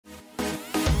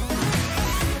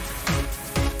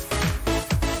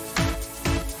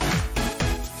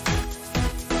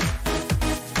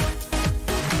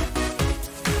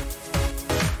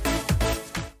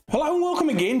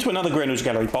Into another Greenwich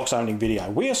Gallery box opening video.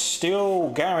 We're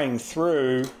still going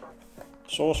through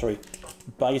Sorcery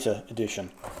Beta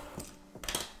Edition.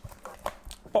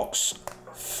 Box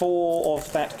 4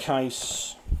 of that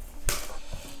case,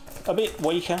 a bit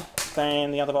weaker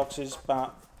than the other boxes,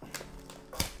 but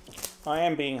I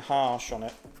am being harsh on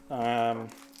it.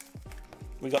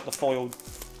 We got the foil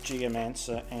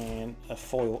Geomancer and a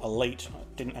foil Elite. I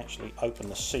didn't actually open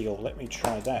the seal. Let me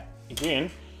try that again.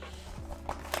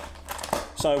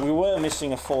 So we were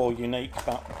missing a foil unique,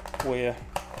 but we're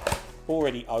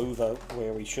already over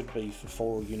where we should be for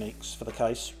foil uniques for the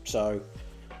case. So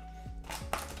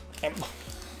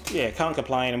yeah, can't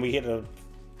complain. And we hit a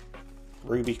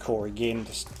ruby core again,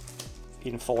 just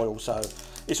in foil. So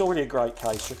it's already a great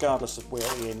case, regardless of where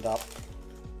we end up.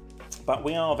 But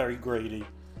we are very greedy.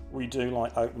 We do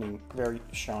like opening very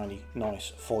shiny, nice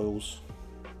foils.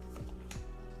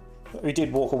 But we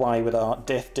did walk away with our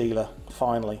Death Dealer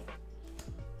finally.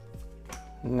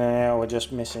 Now we're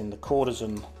just missing the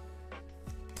Courtesan.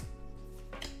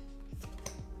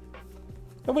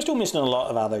 But we're still missing a lot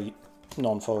of other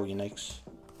non-foil uniques.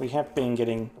 We have been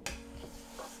getting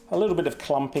a little bit of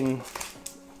clumping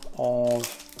of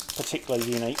particular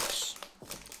uniques.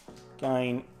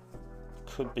 Again,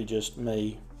 could be just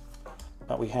me,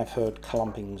 but we have heard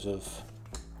clumpings of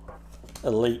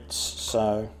elites.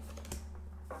 So,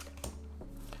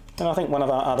 and I think one of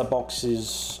our other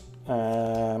boxes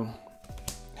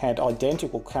had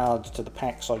identical cards to the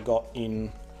packs I got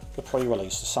in the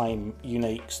pre-release, the same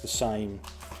uniques, the same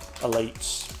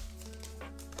elites.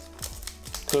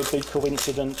 Could be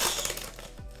coincidence.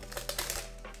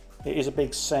 It is a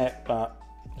big set, but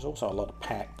there's also a lot of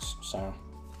packs. So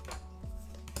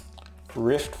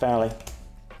Rift Valley.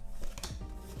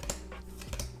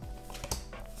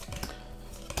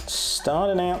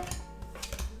 Starting out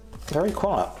very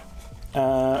quiet.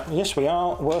 Yes, we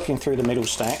are working through the middle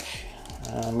stack,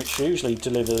 which usually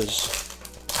delivers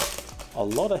a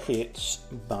lot of hits,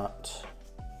 but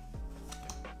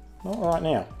not right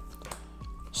now.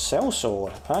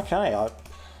 Sellsword. Okay,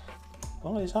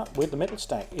 what is up with the middle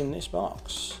stack in this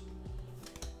box?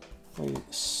 We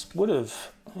would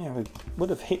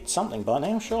have hit something by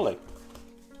now, surely.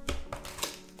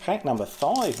 Pack number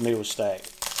 5, middle stack.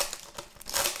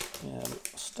 Yeah,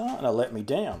 starting to let me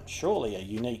down. Surely a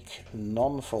unique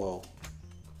non-foil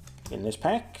in this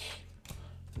pack.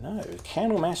 No,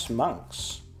 Candlemass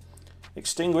Monks.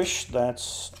 Extinguish,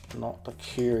 that's not the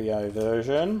Curio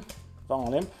version.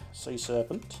 Vile Imp, Sea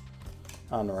Serpent,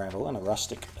 Unravel, and a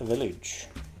Rustic Village.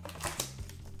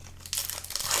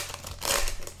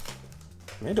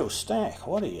 Middle stack,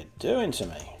 what are you doing to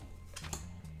me?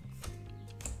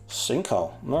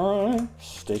 Sinkhole, alright,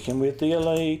 sticking with the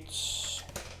elites.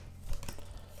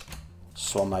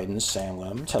 Swan Maiden,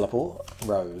 Sandworm, Teleport,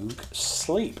 Rogue,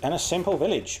 Sleep, and a Simple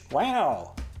Village.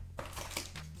 Wow!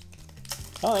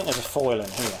 I think there's a foil in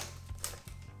here.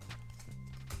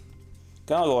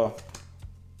 Gargoyle.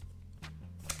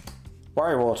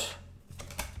 Worrywart.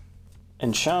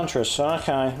 Enchantress.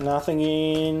 Okay, nothing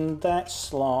in that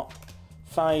slot.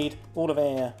 Fade, All of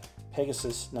Air,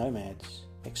 Pegasus, Nomads.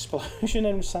 Explosion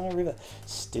and Summer River.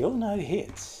 Still no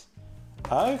hits.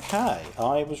 Okay,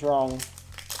 I was wrong.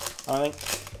 I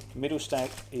think middle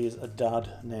stack is a dud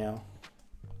now.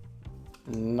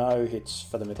 No hits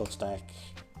for the middle stack.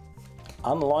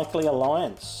 Unlikely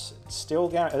Alliance. It's still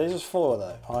going. There's a foil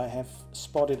though. I have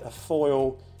spotted a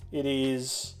foil. It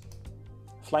is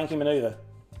Flanking Maneuver.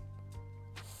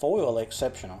 Foil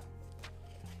exceptional.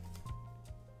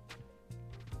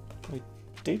 We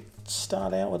did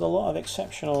start out with a lot of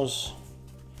exceptionals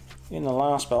in the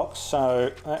last box,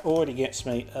 so that already gets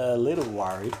me a little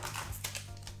worried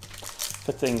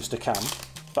for things to come,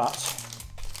 but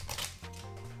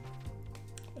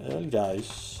early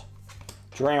days.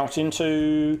 Drought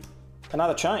into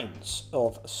another Chains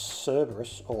of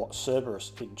Cerberus, or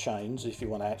Cerberus in Chains, if you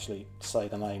want to actually say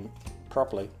the name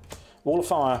properly. Wall of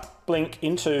Fire, Blink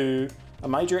into a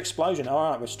Major Explosion.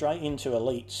 Alright, we're straight into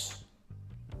elites.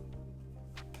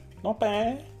 Not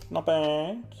bad, not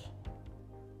bad.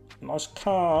 Nice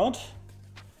card.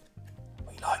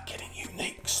 We like getting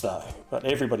uniques though, but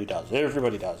everybody does,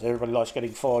 everybody does. Everybody likes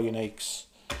getting 4 uniques.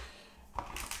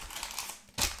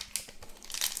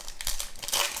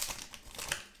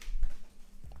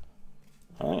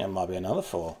 I think that might be another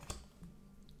 4.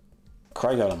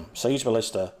 Kragelum, Siege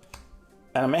Ballista,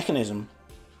 and a Mechanism.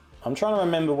 I'm trying to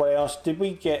remember what else. Did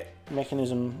we get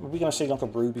Mechanism? Are we going to see like a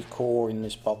Ruby Core in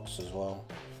this box as well?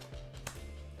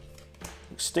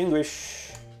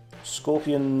 Extinguish,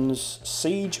 Scorpions,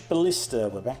 Siege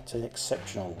Ballista. We're back to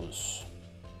exceptionals.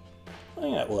 I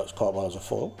think that works quite well as a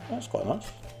foil. That's quite nice.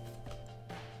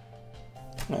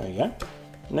 There we go.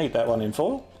 Need that one in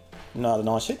foil. Another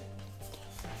nice hit.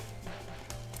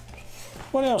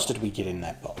 What else did we get in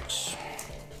that box?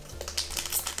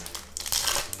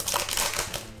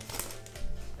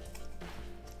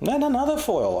 Then another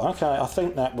foil. Okay, I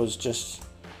think that was just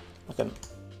like an...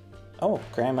 Oh,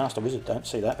 Grandmaster Wizard. Don't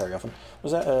see that very often.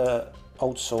 Was that a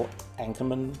old sort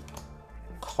Anchorman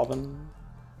common?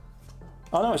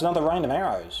 Oh no, it's another Rain of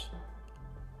Arrows.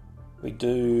 We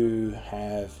do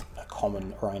have a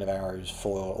common Rain of Arrows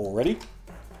foil already.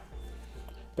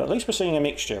 But at least we're seeing a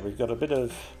mixture. We've got a bit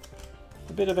of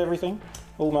everything,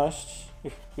 almost.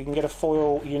 If we can get a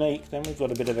foil unique, then we've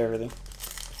got a bit of everything.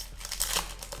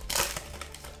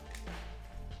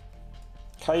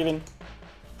 Cave-in.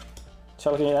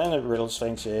 Telekinetic and the Riddle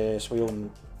Sphinx, yes, we all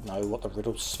know what the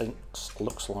Riddle Sphinx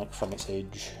looks like from its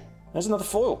edge. There's another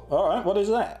foil. Alright, what is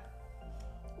that?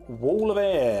 Wall of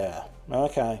Air.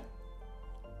 Okay.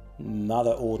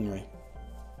 Another ordinary.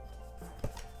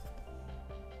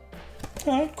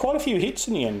 Okay, quite a few hits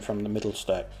in the end from the middle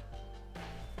stack.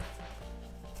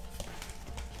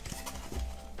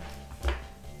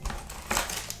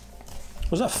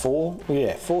 Was that 4?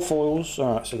 Yeah, 4 foils.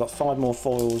 Alright, so we've got 5 more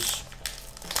foils.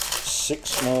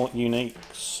 6 more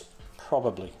uniques,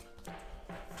 probably.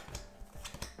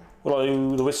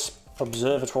 Hello, the Wisp,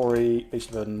 Observatory, Beast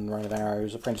of Burden, Rain of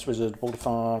Arrows, Apprentice Wizard, Bolt of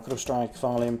Fire, Critical Strike,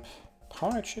 Fire Imp,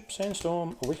 Pirate Ship,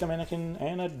 Sandstorm, a Wicker Mannequin,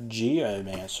 and a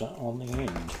Geomancer on the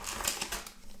end.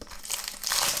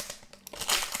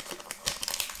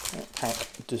 That pack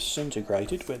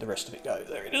disintegrated. Where'd the rest of it go?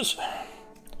 There it is.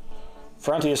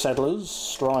 Frontier Settlers,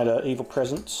 Strider, Evil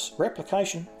Presence,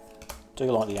 Replication. Do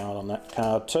like the art on that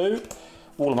card too.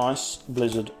 Wall of Ice,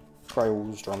 Blizzard,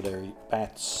 Grails, Dromedary,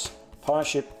 Bats, Pirate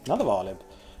Ship, another Violib,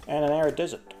 and an Arid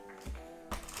Desert.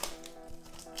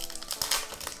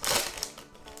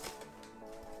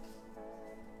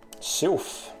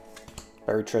 Sylph,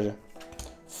 Buried Treasure,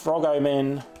 Froggo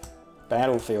Men,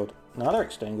 Battlefield, another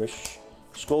Extinguish,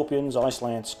 Scorpions, Ice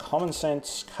Lance, Common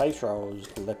Sense, Cave Trolls,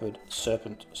 Leopard,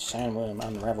 Serpent, Sandworm,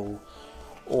 Unravel,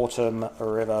 Autumn,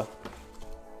 River.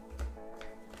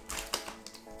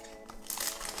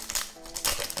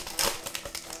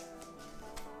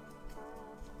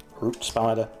 Root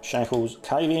Spider, Shackles,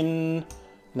 Cave-in,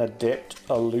 an Adept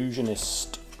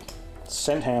Illusionist,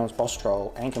 Scenthounds, Boss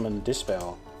Troll, Anchorman,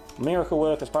 Dispel, Miracle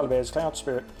Workers, Polar Bears, Cloud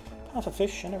Spirit,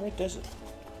 Pufferfish, and a Red Desert.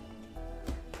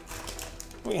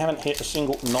 We haven't hit a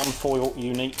single non-foil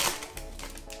unique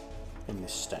in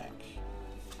this stack.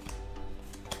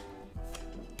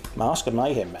 Mask of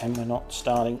Mayhem, and we're not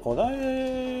starting, although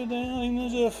I think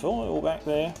there's a foil back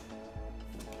there.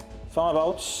 5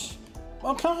 bolts.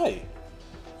 Okay.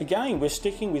 Again, we're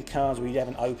sticking with cards we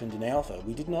haven't opened in Alpha.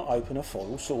 We did not open a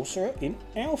foil Sorcerer in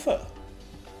Alpha.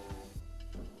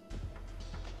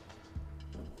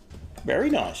 Very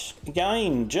nice.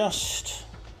 Again, just...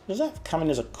 Does that come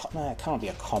in as a... No, it can't be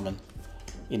a common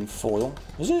in foil.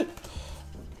 Is it?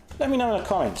 Let me know in the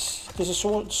comments. Because a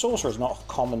Sorcerer is not a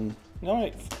common... You know,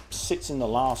 it sits in the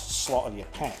last slot of your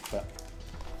pack, but...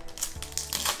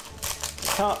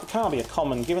 It can't be a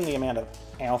common, given the amount of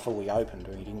Alpha we opened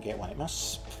and we didn't get one. It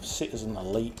must sit as an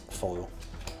elite foil.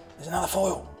 There's another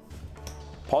foil.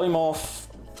 Polymorph.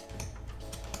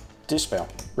 Dispel.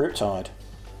 Riptide.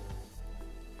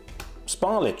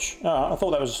 Spirlich. Oh, I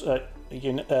thought that was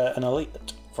an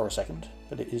elite for a second,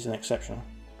 but it is an exceptional.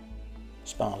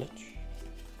 Spirlich.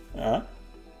 Alright.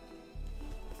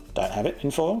 Don't have it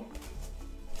in foil.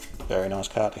 Very nice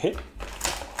card to hit.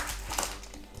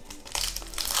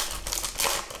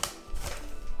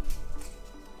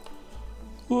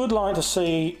 Would like to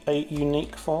see a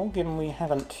unique foil, given we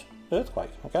haven't...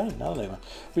 Earthquake. Okay, another new one.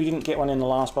 We didn't get one in the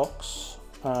last box.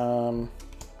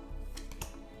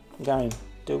 Again,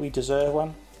 do we deserve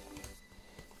one?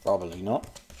 Probably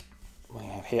not. We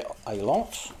have hit a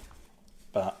lot,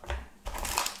 but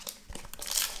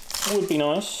would be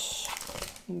nice.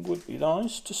 Would be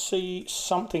nice to see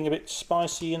something a bit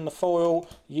spicy in the foil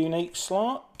unique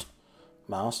slot.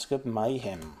 Mask of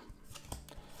Mayhem.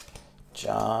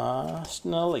 Just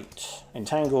an elite.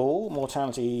 Entangle,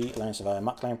 Mortality, Land Surveyor,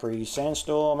 Muck Lamprey,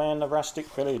 Sandstorm, and the Rustic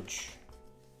Village.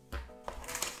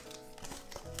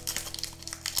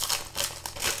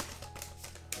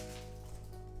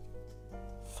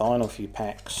 Final few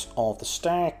packs of the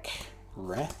stack.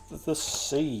 Wrath of the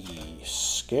Sea,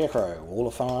 Scarecrow, Wall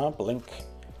of Fire, Blink,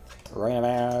 Rain of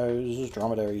Arrows,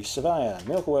 Dromedary, Surveyor,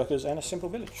 Miracle Workers, and a Simple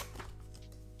Village.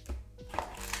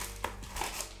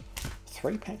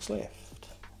 3 packs left.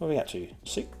 What are we up to?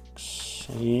 6?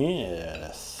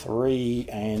 Yeah, 3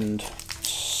 and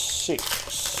 6.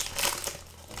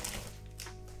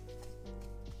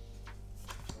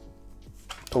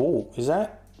 Oh, is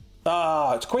that?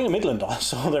 Ah, it's Queen of Midland. I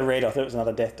saw the red. I thought it was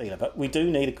another Death Dealer, but we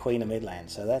do need a Queen of Midland,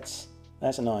 so that's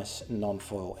a nice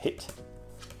non-foil hit.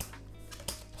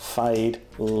 Fade,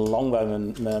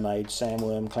 Longbowman, Mermaid,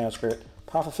 Sandworm, Cloud Spirit,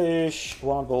 Pufferfish,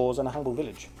 Wild Boars, and a Humble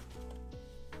Village.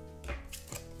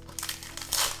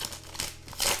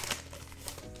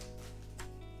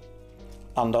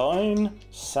 Undyne,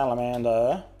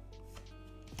 Salamander,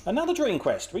 another Dream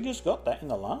Quest. We just got that in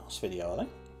the last video, I think.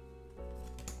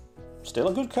 Still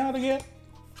a good card to get.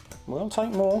 We'll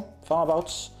take more.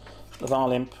 Firebolts, the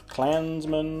Varlimp,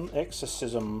 Clansman,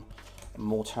 Exorcism,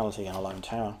 Mortality, and a Lone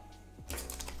Tower.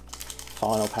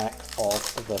 Final pack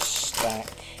of the stack.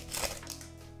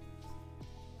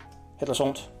 Headless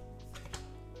Haunt,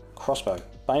 Crossbow,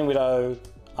 Bane Widow,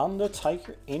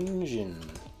 Undertaker Engine,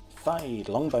 Fade,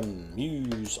 Longbowman,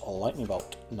 Muse, Lightning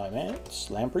Bolt, Nomads,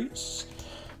 Lampreys,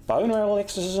 Bone Rattle,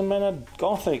 Exorcism, and a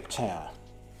Gothic Tower.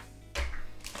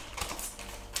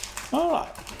 Alright,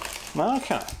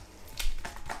 okay.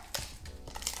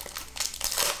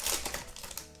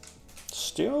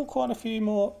 Still quite a few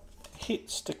more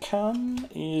hits to come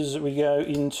as we go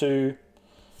into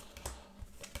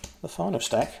the final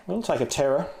stack. We'll take a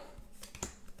Terror.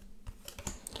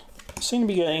 Seem to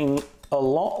be getting a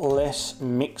lot less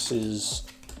mixes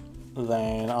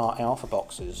than our alpha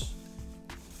boxes.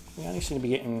 We only seem to be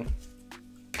getting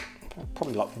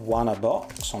probably like one a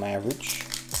box on average.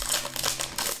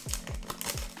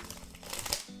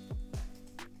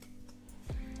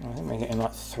 I think we're getting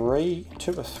like 2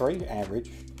 or 3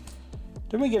 average.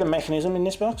 Did we get a mechanism in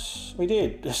this box? We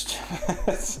did. Just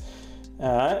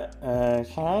alright,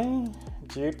 okay.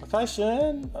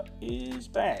 Duplication is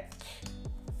back.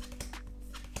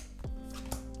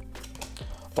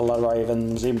 Blood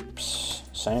Ravens, Imps,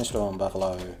 Sandstorm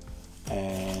Buffalo,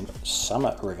 and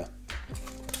Summit River.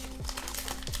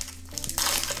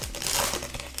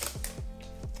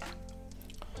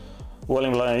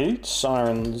 Whirling Blades,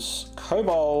 Sirens,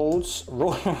 Kobolds,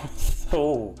 Royals.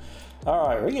 Oh,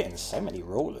 alright, we're getting so many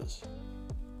rollers.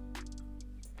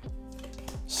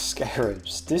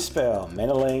 Scarabs, Dispel,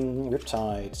 Menaling,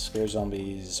 Riptide, Scare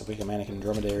Zombies, Wicker Mannequin,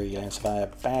 Dromedary, Land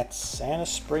Surveyor, Bats, and a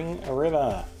Spring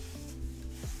River.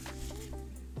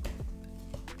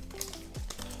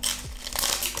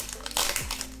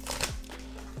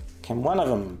 Can one of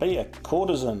them be a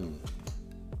Courtesan?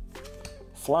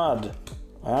 Flood.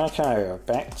 Okay,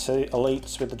 back to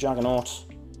Elites with the Juggernaut.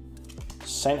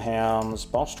 Scent Hounds,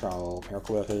 Boss Troll,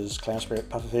 Miracle Workers, Cloud Spirit,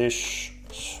 Pufferfish,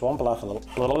 Swamp Buffalo,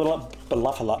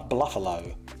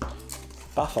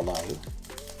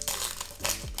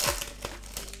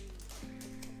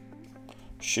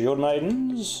 Shield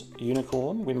Maidens,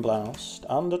 Unicorn, Windblast,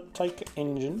 Undertaker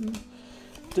Engine,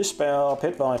 Dispel,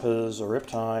 Pit Vipers,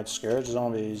 Riptide, Scourge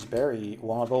Zombies, Berry,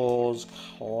 Wild Boars,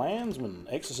 Clansman,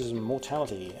 Exorcism,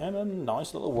 Mortality, and a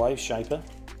nice little Wave Shaper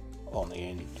on the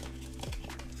end,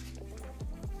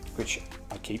 which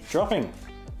I keep dropping.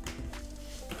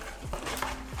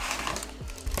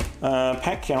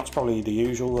 Pack count's probably the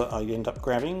usual that I end up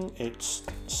grabbing. It's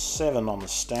 7 on the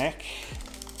stack.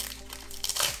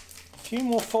 A few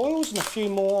more foils and a few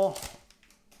more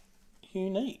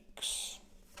uniques.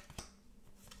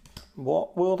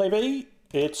 What will they be?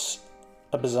 It's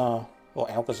a Bazaar, or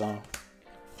Alcazar.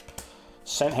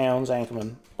 Scent Hounds,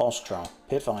 Anchorman, Boss Troll,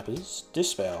 Pit Vipers,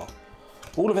 Dispel,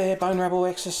 Wall of Air, Bone Rabble,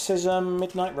 Exorcism,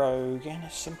 Midnight Rogue, and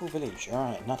a Simple Village.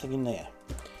 Alright, nothing in there.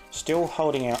 Still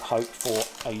holding out hope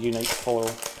for a unique foil.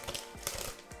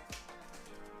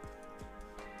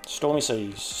 Stormy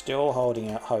Seas, still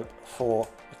holding out hope for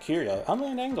a Curio.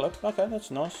 Unland Angler, okay, that's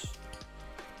nice.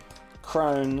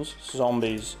 Crones,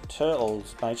 Zombies,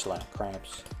 Turtles, Mageslayer,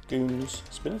 Crabs, Goons,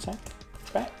 Spin Attack,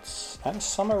 Bats, and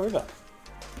Summer River.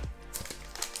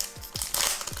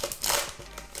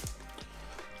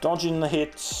 Dodging the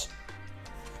hits.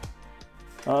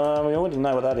 We already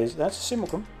know what that is. That's a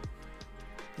Simulacrum.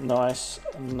 Nice,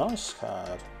 nice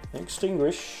card.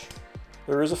 Extinguish.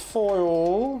 There is a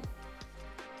foil.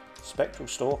 Spectral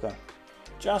Stalker.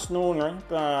 Just an ordinary,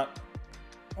 but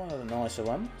one of the nicer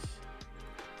ones.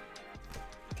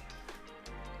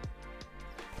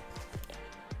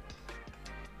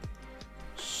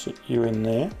 Sit you in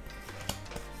there.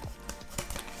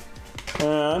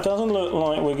 It doesn't look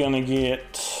like we're going to get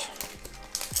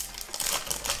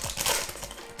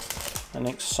an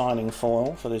exciting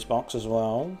foil for this box as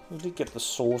well. We did get the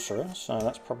Sorcerer, so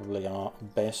that's probably our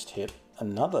best hit.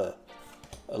 Another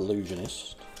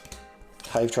Illusionist.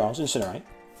 Cave Trials, Incinerate,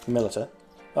 Militar.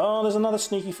 Oh, there's another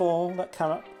sneaky foil that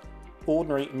came up.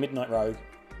 Ordinary Midnight Rogue.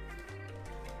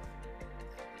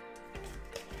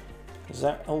 Is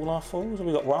that all our foils? Have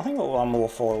we got? Well, I think we've got one more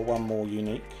foil, one more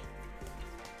unique.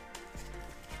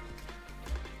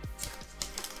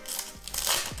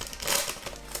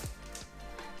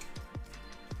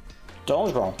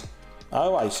 Dodgeball,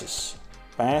 Oasis,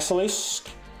 Basilisk,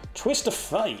 Twist of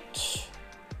Fate.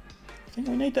 I think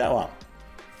we need that one.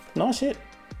 Nice hit.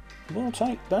 We'll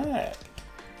take that.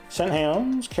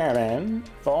 Scenthounds, Caravan,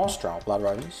 Vostral, Blood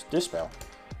Ravens, Dispel,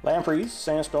 Lampreys,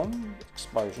 Sandstorm,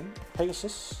 Explosion,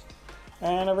 Pegasus,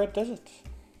 and a Red Desert.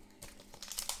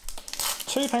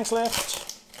 2 packs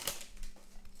left.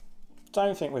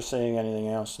 Don't think we're seeing anything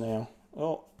else now.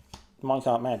 Oh,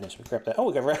 Minecart Madness, we grabbed that. Oh,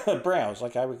 we got Browse.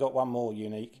 Okay, we've got one more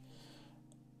unique.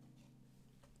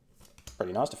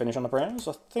 Pretty nice to finish on the Browse.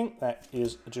 I think that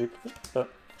is a duplicate,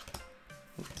 but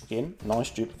again, nice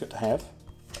duplicate to have.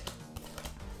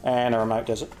 And a Remote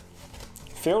Desert.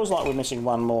 Feels like we're missing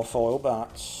one more foil,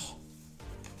 but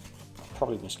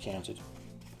probably miscounted.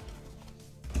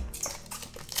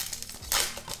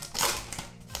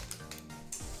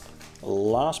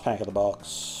 Last pack of the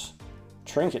box.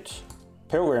 Trinket,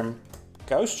 Pilgrim,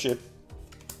 Ghost Ship.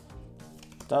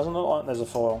 Doesn't look like there's a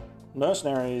foil.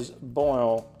 Mercenaries,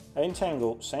 Boil,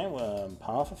 Entangle, Sandworm,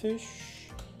 Pufferfish,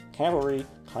 Cavalry,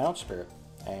 Cloud Spirit,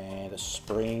 and a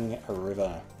Spring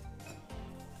River.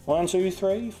 1, 2,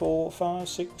 3, 4, 5,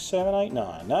 6, 7, 8,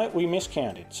 9. No, we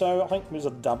miscounted. So I think there's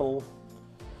a double.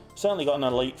 Certainly got an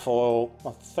elite foil. I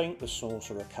think the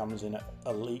Sorcerer comes in at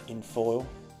elite in foil.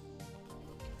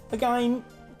 Again,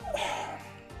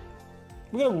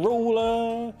 we got a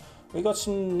Ruler. We got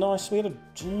some nice. We got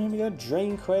a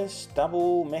Dream Quest,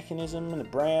 double Mechanism, and a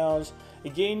Browse.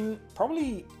 Again,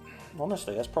 probably,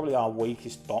 honestly, that's probably our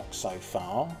weakest box so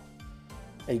far.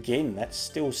 Again, that's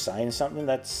still saying something.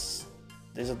 There's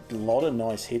a lot of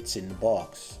nice hits in the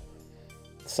box.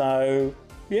 So,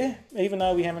 yeah, even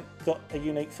though we haven't got a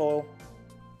unique foil,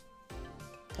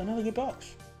 another good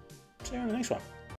box. See you in the next one.